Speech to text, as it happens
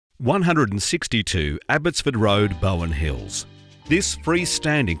162 Abbotsford Road, Bowen Hills. This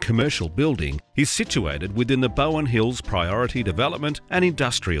freestanding commercial building is situated within the Bowen Hills Priority Development and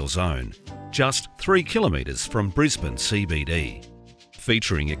Industrial Zone, just 3 kilometres from Brisbane CBD.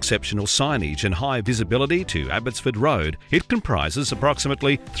 Featuring exceptional signage and high visibility to Abbotsford Road, it comprises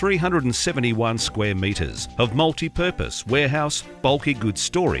approximately 371 square metres of multi-purpose warehouse, bulky goods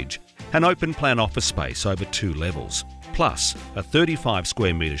storage and open plan office space over 2 levels, plus a 35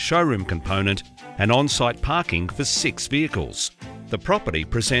 square metre showroom component and on-site parking for 6 vehicles. The property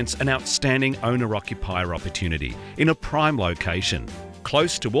presents an outstanding owner-occupier opportunity in a prime location,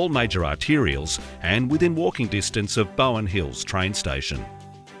 close to all major arterials and within walking distance of Bowen Hills train station.